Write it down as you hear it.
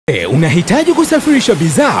Unahitaji kusafirisha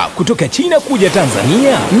bidhaa kutoka China kuja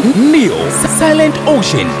Tanzania? Ndio, Silent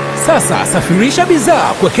Ocean. Sasa safirisha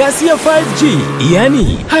bidhaa kwa kasi ya 5G,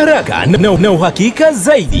 yani haraka na uhakika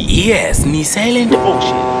zaidi. Yes, ni Silent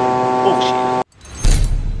Ocean.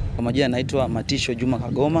 Kwa majina naitwa Matisho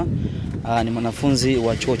Kagoma. Ni mwanafunzi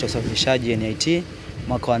wa Chuo cha Usafirishaji N.I.T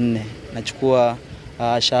mwaka wa 4. Nachukua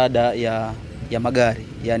shahada ya magari,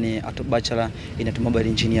 yani bachelor in automobile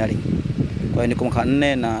engineering. Kwa hiyo niko mwaka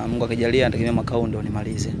 4 na Mungu akijalia nitategemea mwaka huu ndo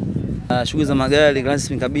nimalize. Shughuli za magari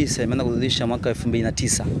rasmi kabisa imeanza kuzidisha mwaka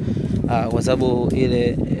 2009. Kwa sababu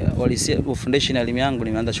ile foundation ya elimu yangu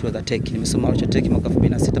nimeanza shule za tech. Nimesoma cha tech mwaka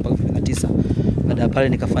 2006 mpaka 2009. Baada ya pale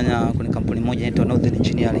nikafanya kwenye kampuni moja inaitwa N.I.T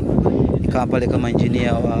Engineering. Nikawa pale kama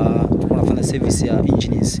engineer nafanya service ya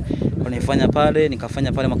engineers. Kwa nifanya pale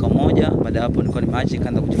nikafanya pale mwaka mmoja. Baada ya hapo nilikuwa nimeacha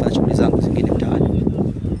nikaanza kufanya shughuli zangu zingine mtaani.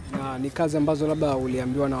 Ni kazi ambazo labda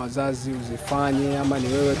uliambiwa na wazazi uzifanye, ama ni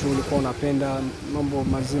wewe tu ulikuwa unapenda mambo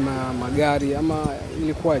mazima ya magari, ama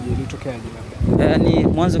ilikuwaje, ilitokeaje labda? Yaani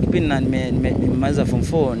mwanzo kipindi na nimemaliza form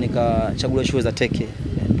 4 nikachagua shule za tech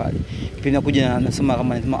pale. Kipindi nakuja nasema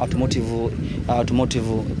kama automotive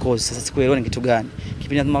course. Sasa sikuelewa ni kitu gani.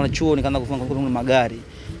 Kipindi nasema chuo nikaanza kufanya magari.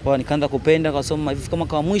 Kwa nikaanza kupenda kasoma hivi kama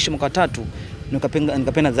kwa mwisho mwaka 3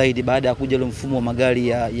 nikapenda zaidi baada ya kuja ile mfumo wa magari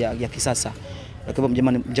ya kisasa. Kwa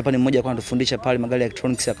Japani mmoja alikuwa anatufundisha pale magari ya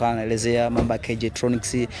electronics, akawa anaelezea mambo ya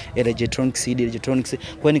electronics, electronics, electronics.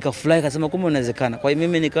 Kwa hiyo nikafurahi kasema kumbe inawezekana. Kwa hiyo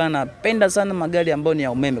mimi nikawa napenda sana magari ambayo ni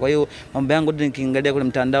ya umeme. Kwa hiyo mambo yangu ndio nikiangalia kule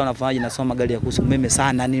mtandao nafanyaje, nasoma magari ya kuhusu umeme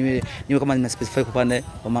sana. Niwe kama nina specify kwa pande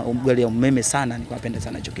magari ya umeme sana, nilikuwa napenda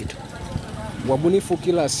sana hicho kitu. Wabunifu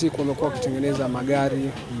kila siku wamekuwa wakitengeneza magari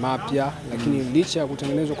mapya, lakini licha ya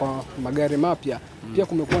kutengenezwa kwa magari mapya, pia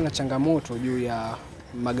kumekuwa na changamoto juu ya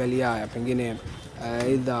magari haya. Pengine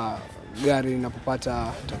aidha gari linapopata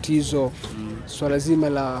tatizo, swala zima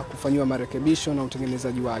la kufanywa marekebisho na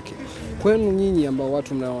utengenezaji wake. Kwenu nyinyi ambao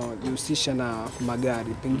watu mnaojihusisha na magari,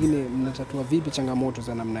 pengine mnatatua vipi changamoto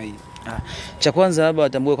za namna hii? Cha kwanza labda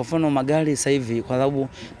watambue kwa mfano magari sasa hivi, kwa sababu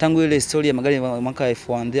tangu ile historia ya magari mwaka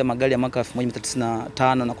 1000 magari ya mwaka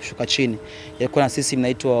 1995 na kushuka chini yalikuwa na system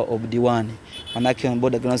inaitwa OBD1, maana yake on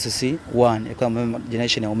board diagnosis 1, ilikuwa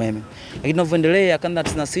generation ya umeme. Lakini tunavyoendelea kanda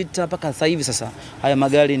 96 mpaka sasa hivi sasa haya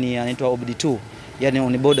magari ni yanaitwa OBD2, yani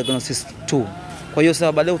on board diagnosis 2. Kwa hiyo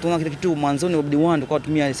sasa baadaye utaona kitu mwanzoni OBD1 tulikuwa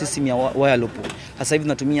tunatumia system ya wire loop. Sasa hivi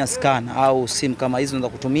tunatumia scanner au sim kama hizo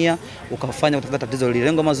unaweza kutumia ukafanya kutafuta tatizo lile.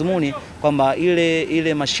 Lengo mazumuni kwamba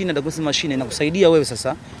ile mashine diagnosis machine inakusaidia wewe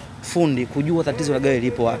sasa fundi kujua tatizo la gari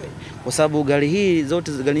lipo wapi. Kwa sababu gari hii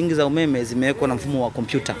zote gari nyingi za umeme zimewekwa na mfumo wa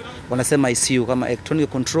kompyuta. Wanasema ECU kama electronic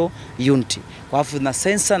control unit. Kwa afu na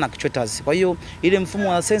sensor na actuators. Kwa hiyo ile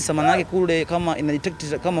mfumo wa sensor maana yake kule kama ina detect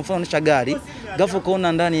kama mfano unaonyesha gari, ghafla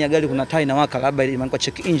ukaona ndani ya gari kuna taa inawaka, labda imeandikwa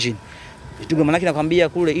check engine. Kitu maana yake nakwambia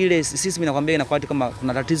kule ile system inakwambia inakuwa kama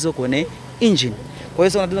kuna tatizo kwenye engine. Kwa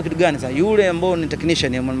hiyo unataka kitu gani sasa? Yule ambao ni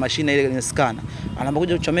technician ya mashine ile ni scanner,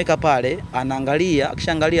 anapokuja kuchomeka pale, anaangalia,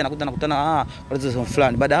 akishaangalia anakutana kwa tatizo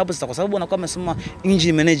fulani. Baada hapo sasa, kwa sababu anakuwa amesoma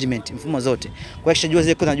engine management mfumo zote, kwa hiyo akishajua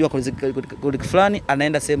zile kuna anajua kwa fulani,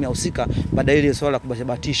 anaenda sehemu ya husika baada ile swala la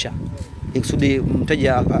kubahatisha ikusudi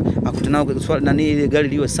mteja akutanao kwa swala nani ile gari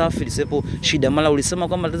liwe safi lisipo shida. Mara ulisema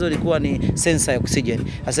kwamba tatizo lilikuwa ni sensor ya oxygen,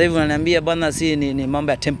 sasa hivi unaniambia bwana si ni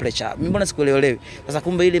mambo ya temperature. Mimi mbona sikuelewi? Sasa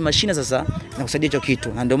kumbe ile mashine sasa inakusaidia hicho kitu,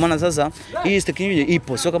 na ndio maana sasa hii teknolojia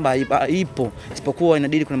ipo, sio kama ipo, isipokuwa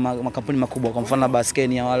inadili kuna makampuni makubwa, kwa mfano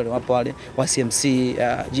Baskeni ya wale wapo wale wa CMC,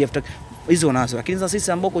 GF hizo wanazo. Lakini sasa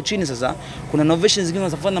sisi ambao uko chini sasa kuna innovations zingine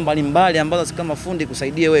zinafanya mbalimbali ambazo kama fundi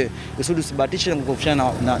kusaidia wewe kusudi usibahatishe na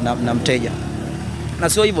kukofishana na mteja. Na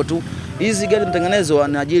sio hivyo tu, hizi gari mtengenezwa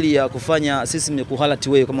na ajili ya kufanya system kuhalati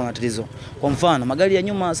wewe kama una tatizo. Kwa mfano magari ya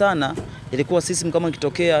nyuma sana ilikuwa system kama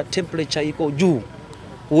ikitokea temperature iko juu,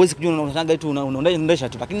 huwezi kujua unataka gari tu unaendesha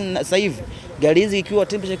tu. Lakini sasa hivi gari hizi ikiwa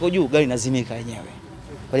temperature iko juu, gari inazimika yenyewe.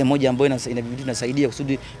 Kwa hiyo moja ambayo inasaidia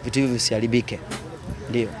kusudi vitu hivi visiharibike.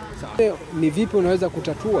 Ndio. Ni vipi unaweza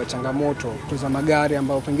kutatua changamoto za magari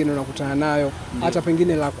ambayo pengine unakutana nayo, hata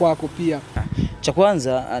pengine la kwako pia? Cha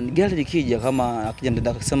kwanza gari likija kama akija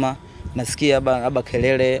mdada akisema nasikia haba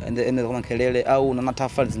kelele, ende kama kelele au unaona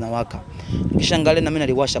tafari zinawaka. Nikishaangalia na mimi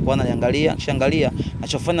naliwasha kwanza, niangalia, kishaangalia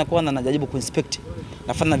nachofanya kwanza najaribu kuinspect.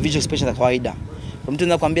 Nafanya visual inspection za kawaida. Kwa mtu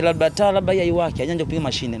anakuambia labda taa labda haiwaki, hajaanza kupiga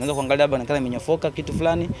mashine. Unaweza kuangalia labda nakala imenyofoka kitu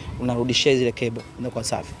fulani, unarudishia zile cable, inakuwa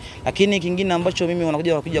safi. Lakini kingine ambacho mimi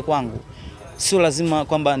wanakuja kwangu, sio lazima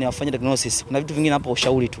kwamba niwafanyie diagnosis. Kuna vitu vingine hapo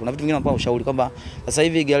ushauri tu. Kuna vitu vingine hapo ushauri kwamba sasa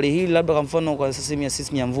hivi gari hili labda kwa mfano kwa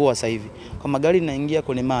system ya mvua sasa hivi, kama gari inaingia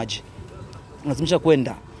kwenye maji, unazimisha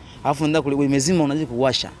kwenda. Alafu unaenda kule imezima unaanza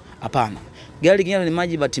kuwasha. Hapana. Gari lingine ni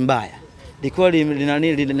maji bahati mbaya. Likiwa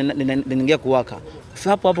linaingia kuwaka.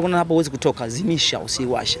 Hapo huwezi kutoka, zimisha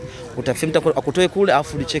usiwashe. Utafimta akutoe kule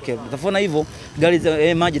afu licheke. Utafanya hivyo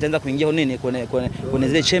gari maji itaanza kuingia nini kwenye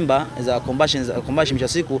zile chamber za combustion mwisho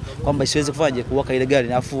siku kwamba isiweze kufanya kuwaka ile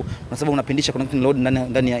gari, afu kwa sababu unapindisha connecting load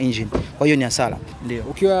ndani ya engine. Kwa hiyo ni hasara. Ndio.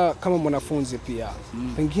 Ukiwa kama mwanafunzi pia,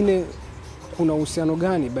 pengine kuna uhusiano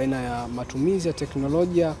gani baina ya matumizi ya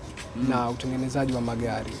teknolojia na utengenezaji wa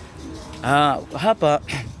magari? Hapa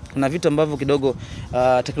kuna vitu ambavyo kidogo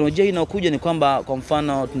teknolojia hii inayokuja ni kwamba kwa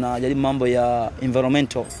mfano tunajaribu mambo ya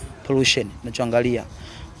environmental pollution tunachoangalia.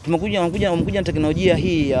 Tumekuja na teknolojia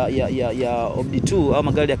hii ya OBD2 au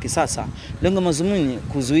magari ya kisasa. Lengo mazumuni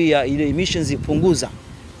kuzuia ile emissions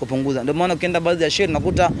kupunguza. Ndio maana ukienda baadhi ya share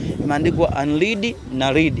unakuta imeandikwa N.I.T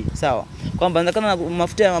na lead, sawa? Kwamba ndakana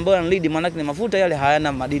mafuta ambayo yana lead maana ni mafuta yale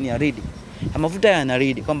hayana madini ya lead. Mafuta yana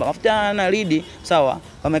lead, kwamba mafuta yana lead, sawa,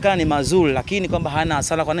 wamekana ni mazuri lakini kwamba hana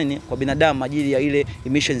hasara kwa nini? Kwa binadamu ajili ya ile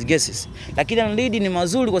emissions gases. Lakini lead ni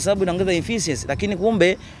mazuri kwa sababu inaongeza efficiency, lakini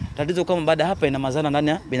kumbe tatizo kama baada hapa ina madhara ndani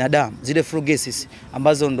ya binadamu. Zile flue gases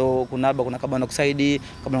ambazo ndo kuna carbon dioxide,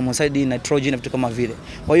 carbon monoxide, nitrogen na vitu kama vile.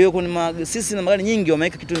 Kwa hiyo kuna sisi na magari nyingi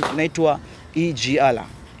wameweka kitu kinaitwa EGR.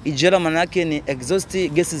 EGR maana yake ni exhaust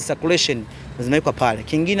gases circulation, zimewekwa pale.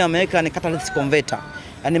 Kingine ameweka ni catalytic converter.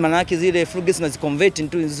 Yaani maana yake zile flue gases naziconvert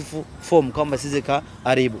into useful form kwamba size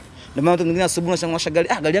karibu. Ndio maana watu wengine asubuhi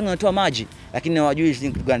wanashangaa gari yangu inatoa maji lakini hawajui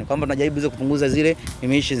kitu gani, kwamba tunajaribu kupunguza zile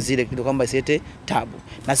emissions zile kitu kwamba isilete tabu.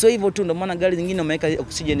 Na sio hivyo tu, ndio maana gari zingine wameweka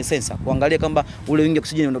oxygen sensor kuangalia kwamba ule wingi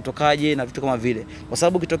oxygen unatokaje na vitu kama vile. Kwa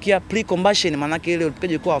sababu kitokea pre combustion maana yake ile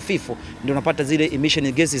ulipigaje kwa hafifu ndio unapata zile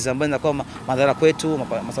emission gases ambazo zinakuwa madhara kwetu,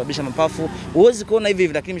 masababisha mapafu. Huwezi kuona hivi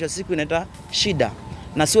lakini mwisho siku inaleta shida.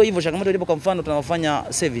 Na sio hivyo, changamoto ilipo kwa mfano tunafanya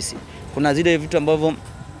service. Kuna zile vitu ambavyo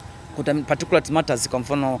particulate matters, kwa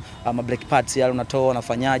mfano black parts yale unatoa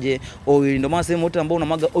unafanyaje, oil. Ndio maana sehemu yote ambapo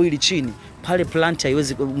unamwaga oil chini pale plant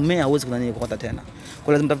haiwezi mmea hauwezi kupata tena.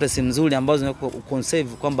 Kwa lazima tafute sehemu nzuri ambazo zinaweza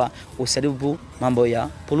conserve kwamba usiharibu mambo ya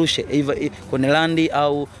pollution either kwenye land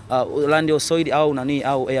au land au soil au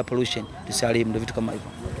au air pollution, tusiharibu. Ndio vitu kama hivyo.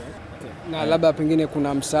 Na labda pengine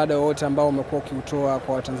kuna msaada wote ambao umekuwa ukiutoa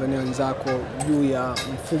kwa Watanzania wenzako juu ya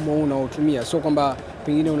mfumo huu unaotumia, sio kwamba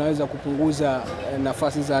pengine unaweza kupunguza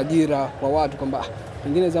nafasi za ajira kwa watu, kwamba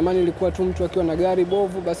pengine zamani ilikuwa tu mtu akiwa na gari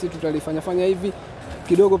bovu basi tutalifanya hivi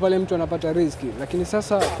kidogo pale mtu anapata riziki, lakini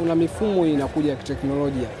sasa kuna mifumo inakuja ya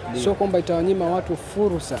teknolojia, sio kwamba itawanyima watu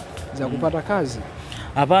fursa za kupata kazi.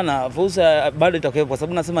 Hapana, fursa bado itakuwa, kwa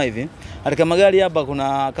sababu nasema hivi, katika magari hapa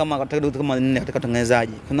kuna kama 4 katika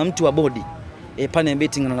utengenezaji. Kuna mtu wa body, panel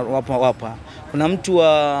beating wapa. Kuna mtu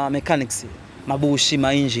wa mechanics, mabushi,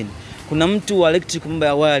 engine. Kuna mtu wa electric, mambo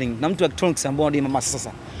ya wiring, na mtu wa electronics ambao ndio mama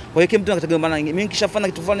sasa. Kwa hiyo kile mtu anataka bana, mimi nikishafanya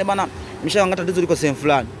kitu fulani bana, nimeshaangalia tatizo liko sehemu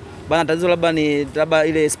fulani. Bana tatizo labda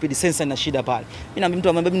ile speed sensor ina shida pale. Mimi naambia mtu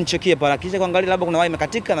ambaye nichekie pale, kisha kuangalia labda kuna wire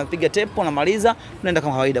imekatika, napiga tepo na maliza, tunaenda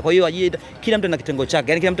kama kawaida. Kwa hiyo ajira kila mtu ana kitengo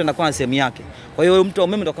chake, yani kila mtu anakuwa na sehemu yake. Kwa hiyo mtu wa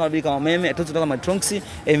umeme atakuwa kama umeme, tatizo kama electronics,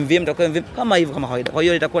 MVM itakuwa MVM kama hivyo kama kawaida. Kwa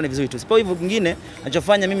hiyo itakuwa ni vizuri tu. Sipo hivyo kingine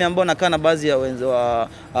ninachofanya mimi ambao nakaa na baadhi ya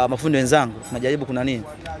mafundi wenzangu, tunajaribu kuna nini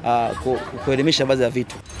kuelimisha baadhi ya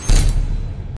vitu.